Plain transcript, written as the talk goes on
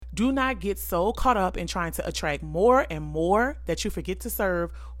Do not get so caught up in trying to attract more and more that you forget to serve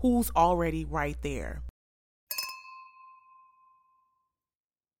who's already right there.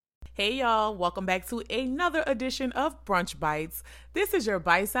 Hey y'all, welcome back to another edition of Brunch Bites. This is your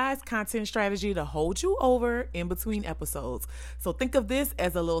bite-sized content strategy to hold you over in between episodes. So think of this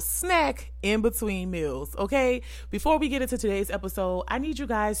as a little snack in between meals, okay? Before we get into today's episode, I need you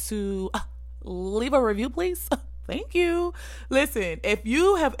guys to leave a review, please. Thank you. Listen, if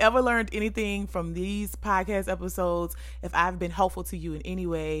you have ever learned anything from these podcast episodes, if I've been helpful to you in any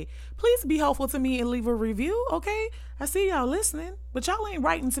way, please be helpful to me and leave a review, okay? I see y'all listening, but y'all ain't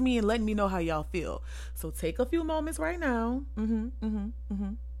writing to me and letting me know how y'all feel. So take a few moments right now.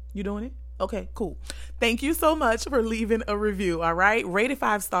 You doing it? Okay, cool. Thank you so much for leaving a review, all right? Rate it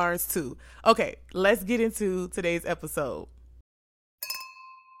 5 stars too. Okay, let's get into today's episode.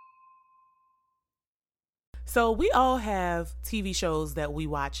 So we all have TV shows that we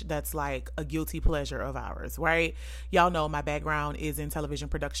watch that's like a guilty pleasure of ours, right? Y'all know my background is in television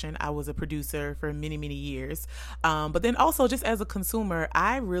production. I was a producer for many, many years. But then also just as a consumer,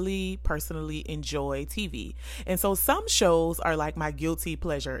 I really personally enjoy TV. And so some shows are like my guilty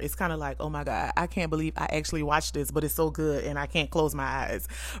pleasure. It's kind of like, oh my God, I can't believe I actually watched this, but it's so good and I can't close my eyes,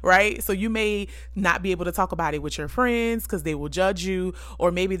 right? So you may not be able to talk about it with your friends because they will judge you, or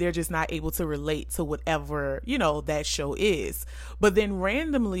maybe they're just not able to relate to whatever that show is. But then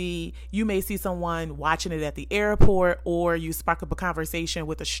randomly you may see someone watching it at the airport, or you spark up a conversation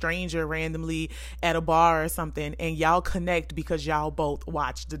with a stranger randomly at a bar or something, and y'all connect because y'all both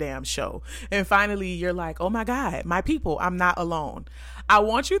watched the damn show. And finally you're like, oh my God, my people, I'm not alone. I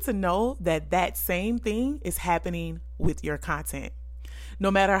want you to know that that same thing is happening with your content. No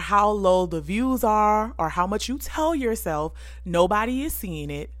matter how low the views are or how much you tell yourself, nobody is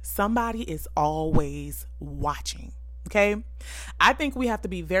seeing it. Somebody is always watching. Okay. I think we have to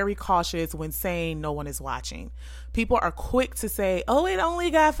be very cautious when saying no one is watching. People are quick to say, oh, it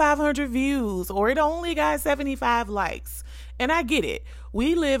only got 500 views or it only got 75 likes. And I get it.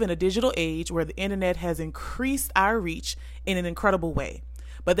 We live in a digital age where the internet has increased our reach in an incredible way.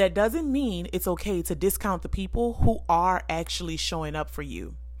 But that doesn't mean it's okay to discount the people who are actually showing up for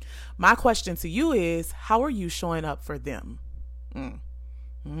you. My question to you is, how are you showing up for them?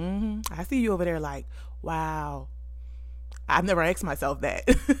 I see you over there like, wow, I've never asked myself that.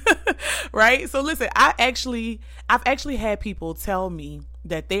 Right? So listen, I've actually had people tell me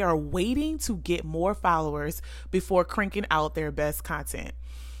that they are waiting to get more followers before cranking out their best content.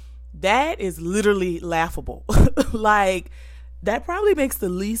 That is literally laughable. Like, that probably makes the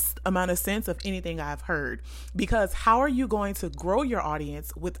least amount of sense of anything I've heard, because how are you going to grow your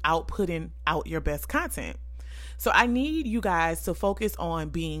audience without putting out your best content? So I need you guys to focus on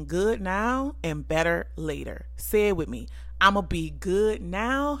being good now and better later. Say it with me. I'm going to be good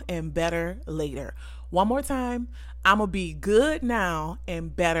now and better later. One more time. I'm going to be good now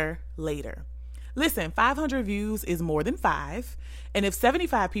and better later. Listen, 500 views is more than 5. And if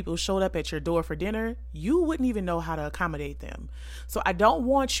 75 people showed up at your door for dinner, you wouldn't even know how to accommodate them. So I don't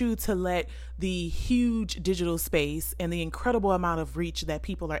want you to let the huge digital space and the incredible amount of reach that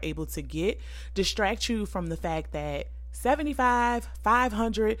people are able to get distract you from the fact that 75,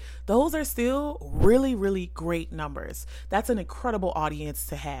 500, those are still really, really great numbers. That's an incredible audience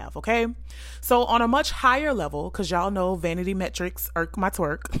to have, okay? So on a much higher level, because y'all know vanity metrics irk my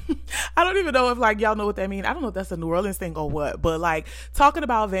twerk. I don't even know if y'all know what that means. I don't know if that's a New Orleans thing or what, but talking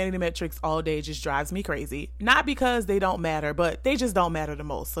about vanity metrics all day just drives me crazy. Not because they don't matter, but they just don't matter the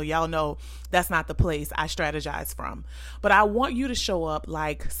most. So y'all know that's not the place I strategize from. But I want you to show up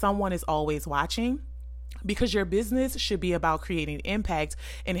like someone is always watching, because your business should be about creating impact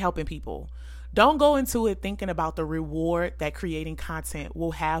and helping people. Don't go into it thinking about the reward that creating content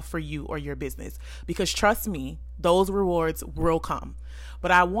will have for you or your business, because trust me, those rewards will come.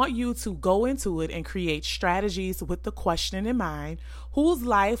 But I want you to go into it and create strategies with the question in mind: whose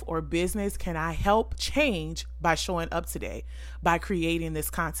life or business can I help change by showing up today, by creating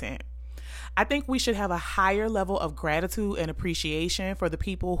this content? I think we should have a higher level of gratitude and appreciation for the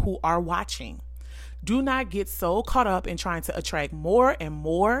people who are watching. Do not get so caught up in trying to attract more and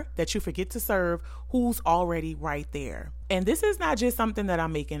more that you forget to serve who's already right there. And this is not just something that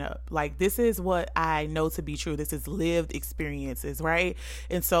I'm making up. This is what I know to be true. This is lived experiences, right?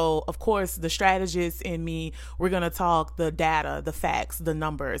 And so, of course, the strategist in me, we're going to talk the data, the facts, the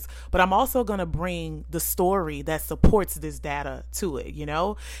numbers, but I'm also going to bring the story that supports this data to it,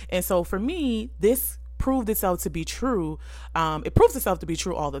 And so for me, this proved itself to be true. It proves itself to be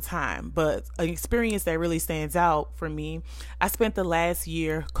true all the time. But an experience that really stands out for me, I spent the last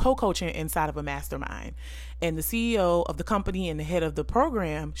year co-coaching inside of a mastermind. And the CEO of the company and the head of the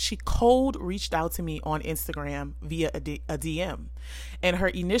program, she cold reached out to me on Instagram via a DM. And her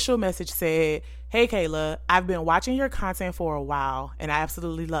initial message said, "Hey, Kayla, I've been watching your content for a while and I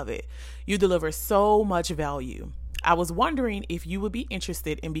absolutely love it. You deliver so much value. I was wondering if you would be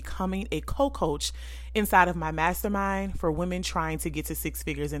interested in becoming a co-coach inside of my mastermind for women trying to get to 6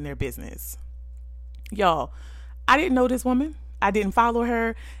 figures in their business." Y'all, I didn't know this woman. I didn't follow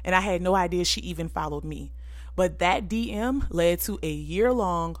her, and I had no idea she even followed me. But that DM led to a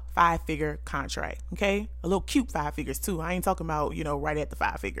year-long 5-figure contract, okay? A little cute 5 figures too. I ain't talking about, right at the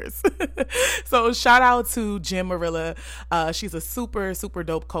 5 figures. So shout out to Jim Marilla. She's a super, super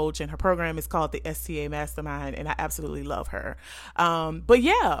dope coach, and her program is called the STA Mastermind, and I absolutely love her. But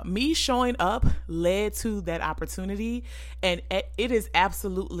yeah, me showing up led to that opportunity, and it is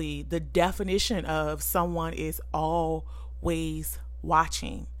absolutely the definition of someone is always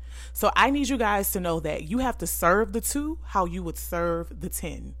watching. So I need you guys to know that you have to serve the 2 how you would serve the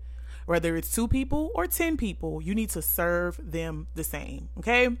 10. Whether it's 2 people or 10 people, you need to serve them the same.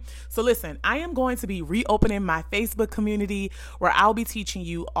 Okay. So listen, I am going to be reopening my Facebook community where I'll be teaching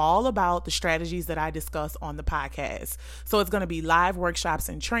you all about the strategies that I discuss on the podcast. So it's going to be live workshops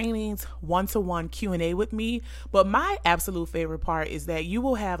and trainings, one-to-one Q&A with me. But my absolute favorite part is that you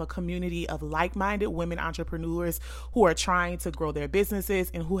will have a community of like-minded women entrepreneurs who are trying to grow their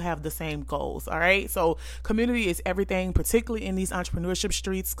businesses and who have the same goals. All right. So community is everything, particularly in these entrepreneurship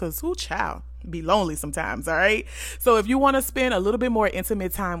streets, because child, be lonely sometimes. All right. So if you want to spend a little bit more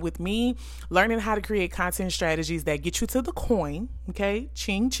intimate time with me, learning how to create content strategies that get you to the coin. Okay.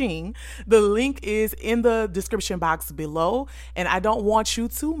 Ching, ching. The link is in the description box below. And I don't want you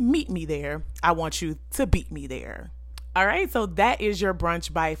to meet me there. I want you to beat me there. All right. So that is your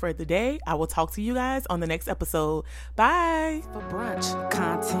brunch bite for the day. I will talk to you guys on the next episode. Bye. For brunch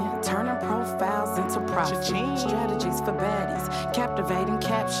content, turning profiles into profit. Strategies for baddies, captivating,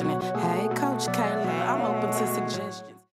 captioning. Hey, coach,